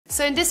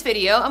So in this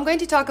video, I'm going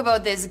to talk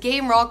about this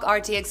GameRock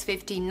RTX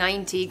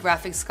 5090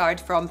 graphics card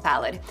from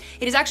Palit.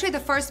 It is actually the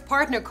first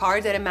partner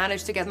card that I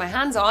managed to get my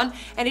hands on,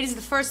 and it is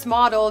the first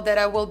model that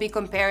I will be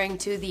comparing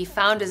to the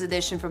Founders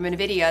Edition from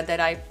NVIDIA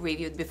that I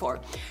reviewed before.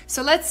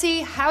 So let's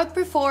see how it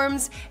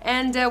performs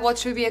and what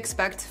should we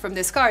expect from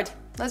this card.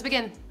 Let's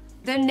begin.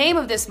 The name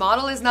of this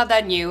model is not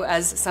that new,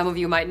 as some of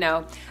you might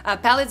know.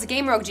 Palit's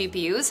GameRock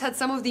GPUs had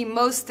some of the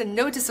most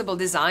noticeable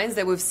designs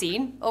that we've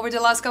seen over the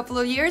last couple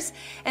of years,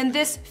 and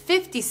this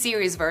 50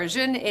 series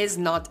version is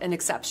not an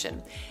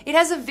exception. It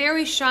has a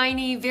very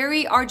shiny,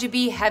 very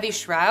RGB heavy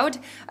shroud,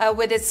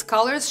 with its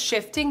colors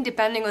shifting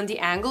depending on the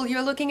angle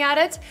you're looking at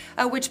it,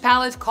 which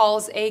Palit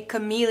calls a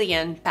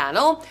chameleon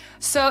panel.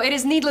 So it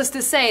is needless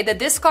to say that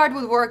this card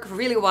would work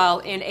really well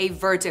in a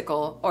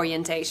vertical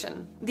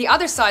orientation. The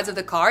other sides of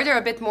the card are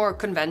a bit more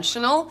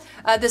conventional.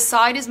 The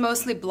side is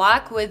mostly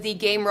black with the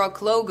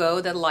GameRock logo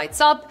that lights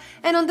up,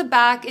 and on the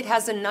back it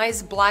has a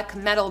nice black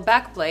metal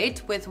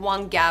backplate with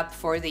one gap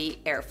for the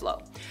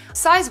airflow.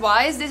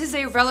 Size-wise, this is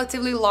a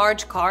relatively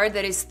large card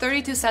that is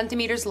 32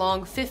 centimeters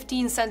long,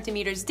 15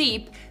 centimeters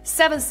deep,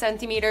 7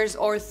 centimeters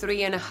or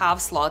 3.5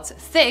 slots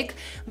thick,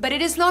 but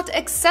it is not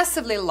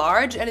excessively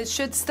large and it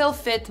should still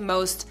fit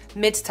most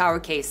mid-tower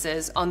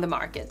cases on the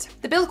market.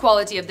 The build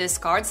quality of this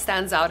card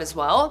stands out as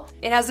well.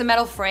 It has a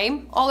metal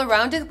frame all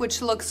around it,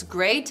 which looks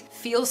great,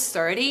 feels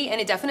sturdy, and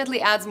it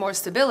definitely adds more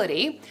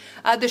stability.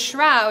 The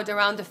shroud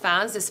around the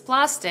fans is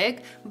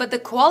plastic, but the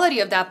quality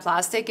of that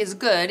plastic is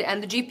good,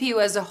 and the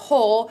GPU as a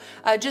whole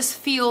just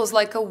feels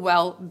like a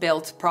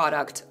well-built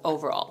product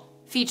overall.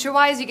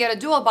 Feature-wise, you get a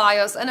dual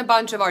BIOS and a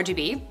bunch of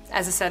RGB,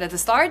 as I said at the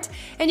start,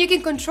 and you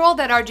can control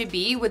that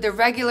RGB with the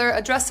regular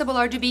addressable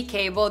RGB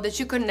cable that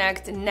you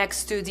connect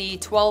next to the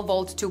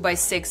 12-volt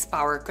 2x6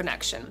 power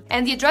connection.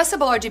 And the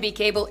addressable RGB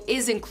cable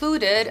is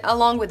included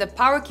along with a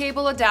power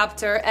cable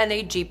adapter and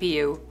a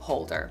GPU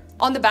holder.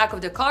 On the back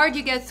of the card,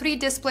 you get 3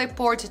 DisplayPort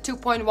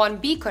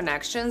 2.1B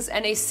connections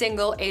and a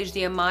single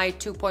HDMI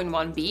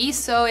 2.1B,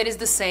 so it is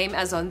the same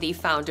as on the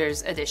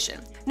Founders Edition.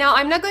 Now,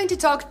 I'm not going to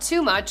talk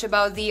too much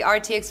about the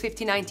RTX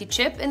 5090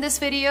 chip in this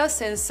video,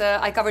 since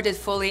I covered it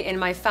fully in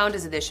my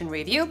Founders Edition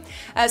review.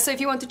 So if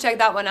you want to check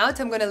that one out,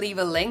 I'm going to leave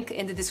a link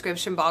in the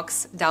description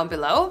box down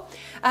below.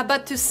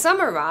 But to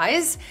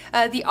summarize,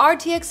 the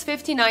RTX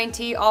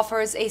 5090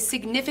 offers a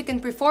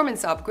significant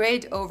performance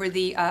upgrade over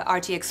the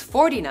RTX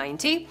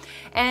 4090,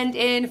 and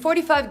in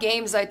 45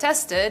 games I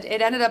tested,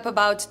 it ended up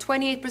about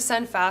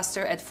 28%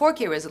 faster at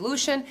 4K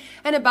resolution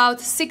and about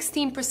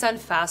 16%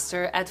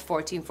 faster at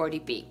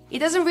 1440p. It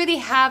doesn't really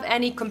have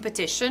any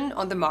competition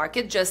on the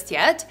market just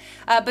yet,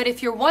 but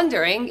if you're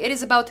wondering, it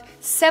is about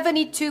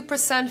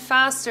 72%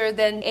 faster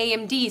than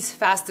AMD's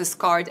fastest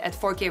card at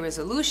 4K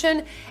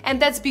resolution,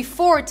 and that's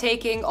before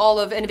taking all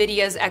of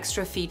NVIDIA's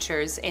extra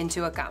features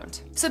into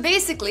account. So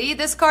basically,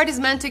 this card is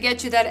meant to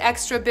get you that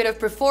extra bit of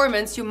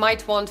performance you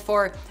might want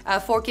for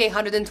 4K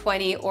 120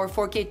 or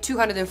 4K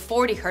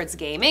 240 Hz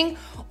gaming,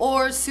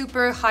 or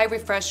super high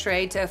refresh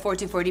rate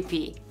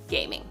 1440p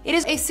gaming. It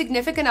is a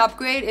significant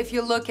upgrade if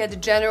you look at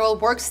general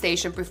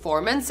workstation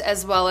performance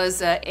as well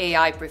as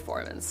AI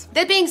performance.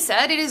 That being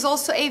said, it is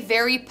also a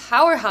very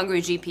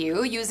power-hungry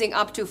GPU using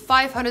up to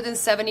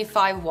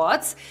 575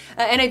 watts,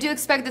 and I do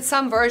expect that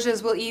some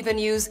versions will even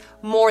use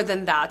more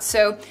than that.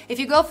 So if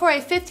you go for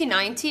a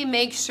 5090,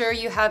 make sure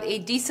you have a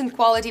decent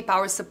quality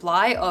power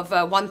supply of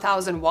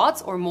 1000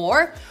 watts or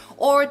more,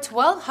 or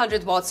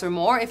 1200 watts or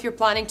more if you're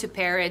planning to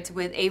pair it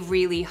with a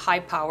really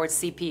high-powered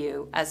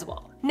CPU as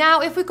well.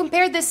 Now, if we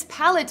compare this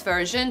Palit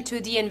version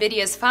to the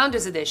NVIDIA's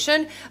Founders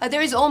Edition,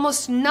 there is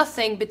almost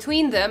nothing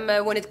between them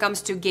when it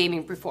comes to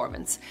gaming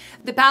performance.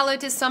 The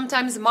Palit is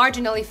sometimes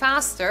marginally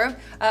faster,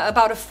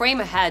 about a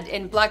frame ahead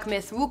in Black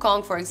Myth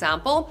Wukong, for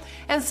example,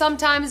 and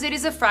sometimes it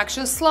is a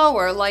fraction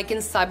slower, like in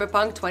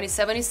Cyberpunk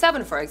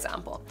 2077, for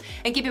example.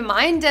 And keep in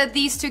mind that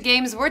these two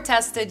games were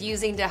tested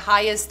using the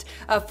highest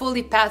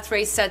fully path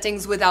trace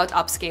settings without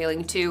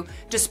upscaling to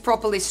just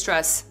properly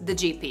stress the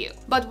GPU.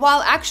 But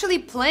while actually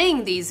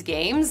playing these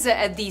games,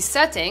 at these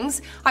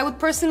settings, I would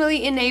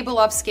personally enable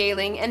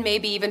upscaling and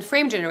maybe even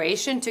frame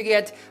generation to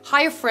get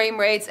higher frame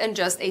rates and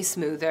just a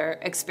smoother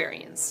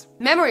experience.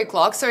 Memory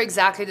clocks are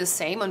exactly the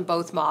same on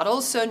both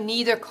models, so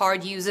neither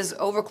card uses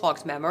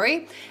overclocked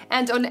memory,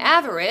 and on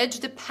average,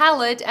 the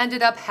Palit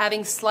ended up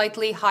having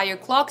slightly higher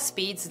clock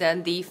speeds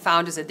than the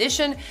Founders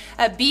Edition,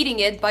 beating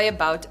it by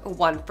about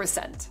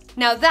 1%.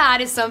 Now that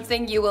is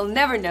something you will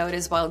never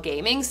notice while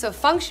gaming, so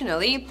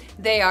functionally,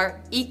 they are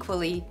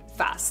equally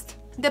fast.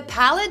 The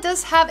Palit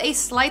does have a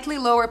slightly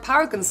lower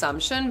power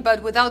consumption,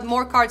 but without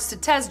more cards to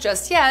test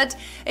just yet,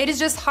 it is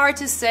just hard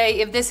to say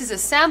if this is a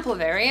sample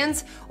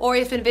variant or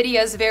if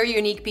NVIDIA's very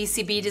unique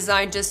PCB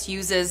design just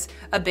uses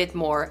a bit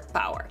more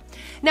power.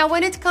 Now,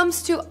 when it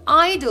comes to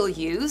idle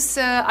use,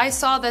 I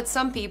saw that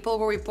some people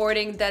were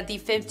reporting that the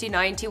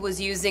 5090 was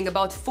using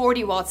about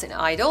 40 watts in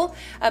idle,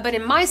 but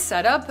in my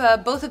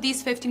setup, both of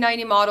these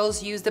 5090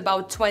 models used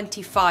about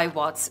 25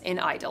 watts in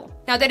idle.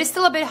 Now, that is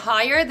still a bit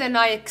higher than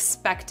I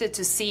expected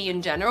to see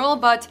in general,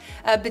 but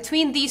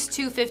between these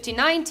two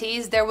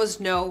 5090s, there was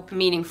no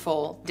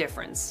meaningful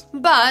difference.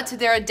 But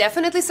there are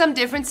definitely some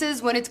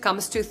differences when it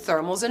comes to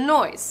thermals and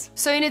noise.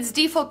 So in its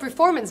default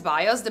performance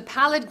BIOS, the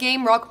Palit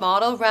GameRock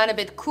model ran a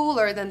bit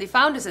cooler than the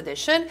Founders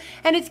Edition,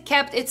 and it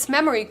kept its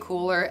memory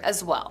cooler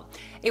as well.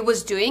 It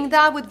was doing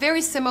that with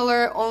very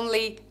similar,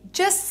 only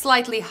just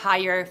slightly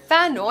higher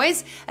fan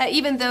noise,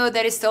 even though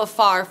that is still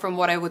far from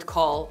what I would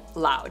call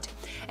loud.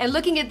 And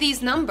looking at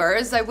these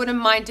numbers, I wouldn't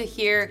mind to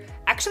hear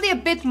actually a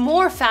bit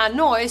more fan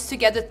noise to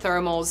get the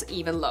thermals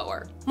even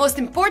lower. Most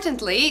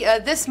importantly,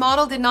 this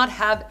model did not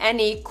have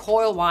any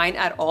coil whine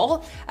at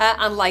all,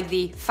 unlike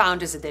the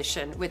Founders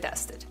Edition we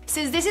tested.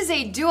 Since this is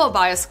a dual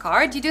BIOS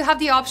card, you do have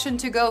the option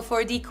to go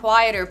for the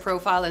quieter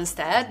profile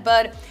instead,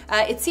 but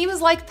it seems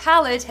like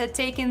Palit had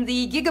taken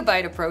the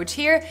gigabyte approach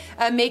here,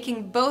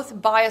 making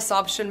both BIOS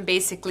options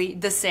basically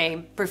the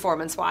same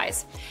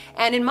performance-wise.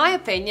 And in my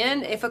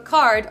opinion, if a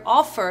card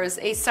offers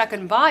a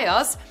second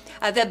BIOS,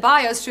 that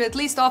BIOS should at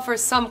least offer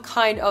some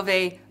kind of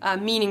a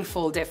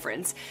meaningful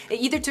difference,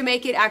 either to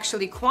make it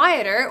actually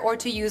quieter or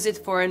to use it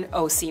for an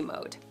OC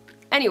mode.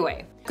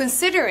 Anyway,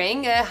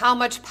 considering how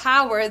much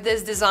power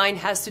this design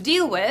has to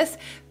deal with,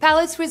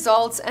 Palit's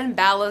results and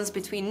balance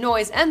between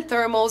noise and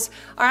thermals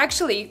are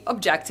actually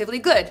objectively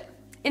good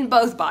in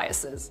both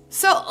BIOSes.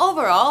 So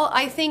overall,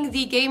 I think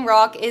the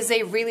GameRock is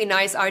a really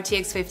nice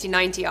RTX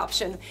 5090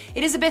 option.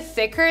 It is a bit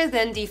thicker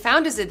than the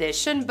Founders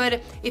Edition,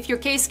 but if your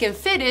case can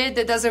fit it,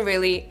 that doesn't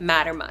really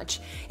matter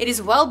much. It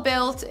is well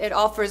built, it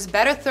offers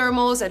better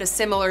thermals at a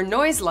similar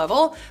noise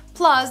level,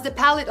 plus the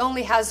Palit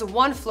only has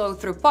one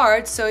flow-through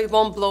part, so it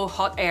won't blow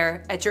hot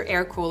air at your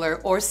air cooler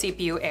or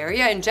CPU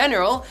area in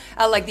general,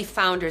 like the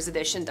Founders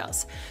Edition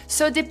does.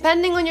 So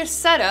depending on your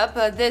setup,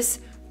 this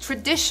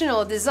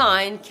traditional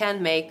design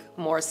can make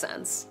more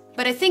sense.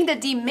 But I think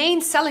that the main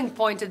selling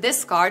point of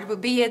this card would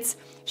be its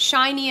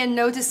shiny and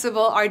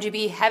noticeable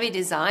RGB heavy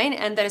design,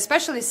 and that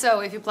especially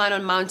so if you plan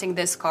on mounting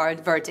this card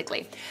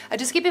vertically.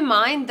 Just keep in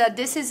mind that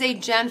this is a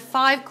Gen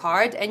 5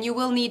 card and you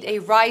will need a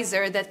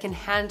riser that can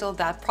handle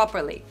that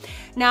properly.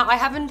 Now, I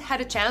haven't had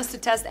a chance to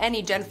test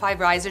any Gen 5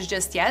 risers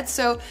just yet,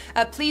 so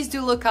please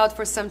do look out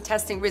for some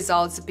testing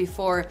results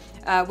before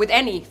with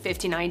any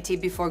 5090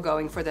 before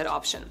going for that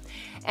option.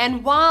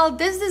 And while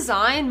this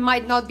design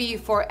might not be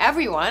for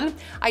everyone,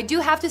 I do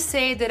have to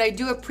say that I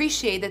do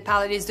appreciate that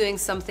Palit is doing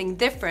something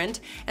different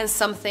and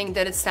something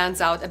that it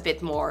stands out a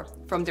bit more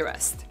from the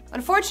rest.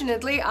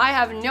 Unfortunately, I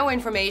have no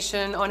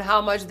information on how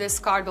much this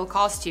card will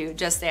cost you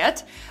just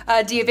yet.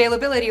 The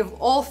availability of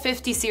all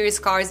 50 series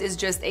cards is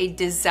just a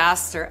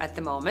disaster at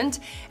the moment,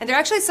 and there are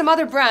actually some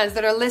other brands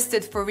that are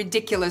listed for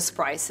ridiculous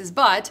prices,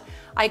 but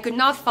I could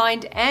not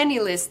find any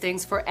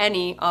listings for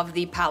any of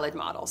the Palit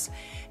models.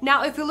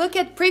 Now, if you look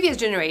at previous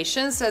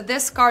generations,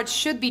 this card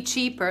should be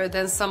cheaper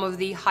than some of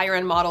the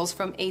higher-end models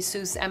from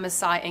Asus,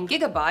 MSI, and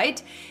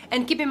Gigabyte,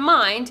 and keep in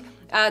mind,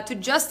 to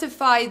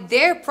justify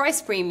their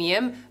price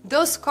premium,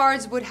 those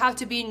cards would have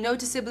to be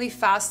noticeably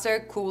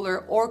faster, cooler,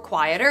 or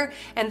quieter,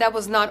 and that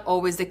was not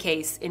always the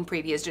case in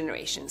previous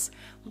generations.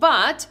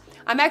 But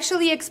I'm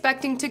actually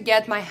expecting to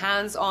get my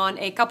hands on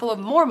a couple of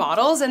more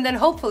models and then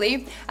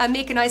hopefully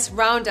make a nice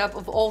roundup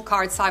of all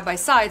cards side by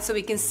side so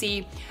we can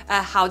see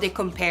how they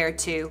compare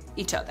to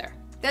each other.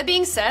 That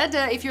being said,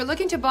 if you're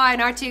looking to buy an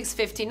RTX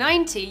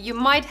 5090, you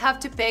might have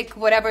to pick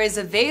whatever is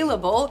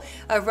available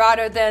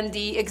rather than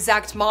the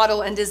exact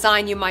model and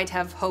design you might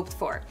have hoped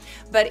for.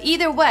 But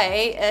either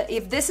way,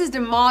 if this is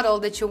the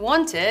model that you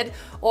wanted,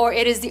 or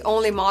it is the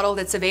only model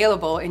that's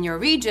available in your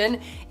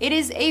region, it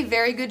is a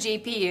very good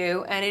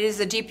GPU, and it is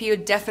a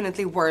GPU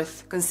definitely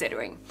worth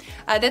considering.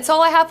 That's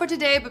all I have for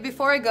today, but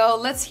before I go,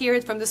 let's hear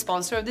it from the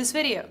sponsor of this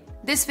video.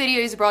 This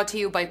video is brought to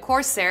you by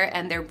Corsair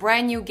and their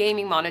brand new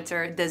gaming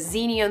monitor, the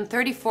Xeneon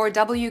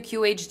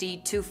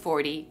 34WQHD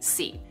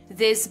 240C.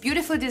 This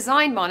beautifully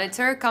designed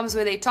monitor comes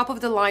with a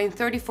top-of-the-line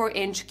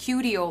 34-inch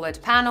QD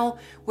OLED panel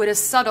with a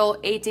subtle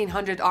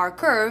 1800R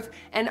curve,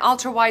 an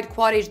ultra-wide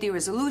Quad HD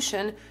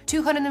resolution,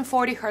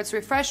 240Hz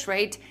refresh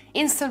rate,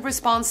 instant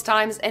response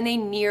times, and a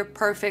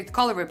near-perfect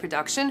color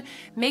reproduction,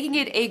 making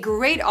it a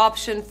great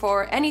option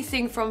for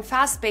anything from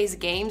fast-paced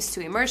games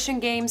to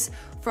immersion games,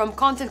 from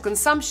content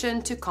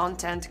consumption to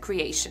content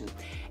creation.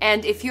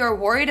 And if you're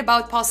worried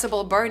about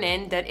possible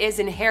burn-in that is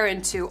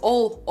inherent to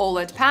all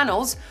OLED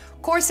panels,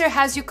 Corsair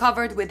has you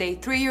covered with a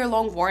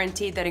 3-year-long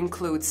warranty that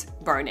includes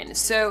burn-in.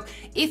 So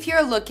if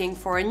you're looking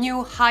for a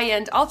new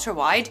high-end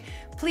ultra-wide,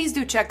 please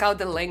do check out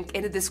the link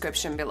in the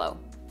description below.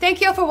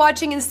 Thank you all for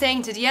watching and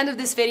staying to the end of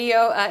this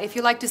video. If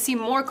you'd like to see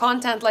more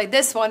content like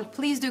this one,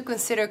 please do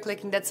consider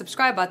clicking that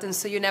subscribe button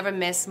so you never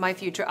miss my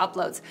future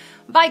uploads.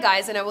 Bye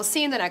guys, and I will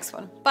see you in the next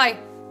one. Bye!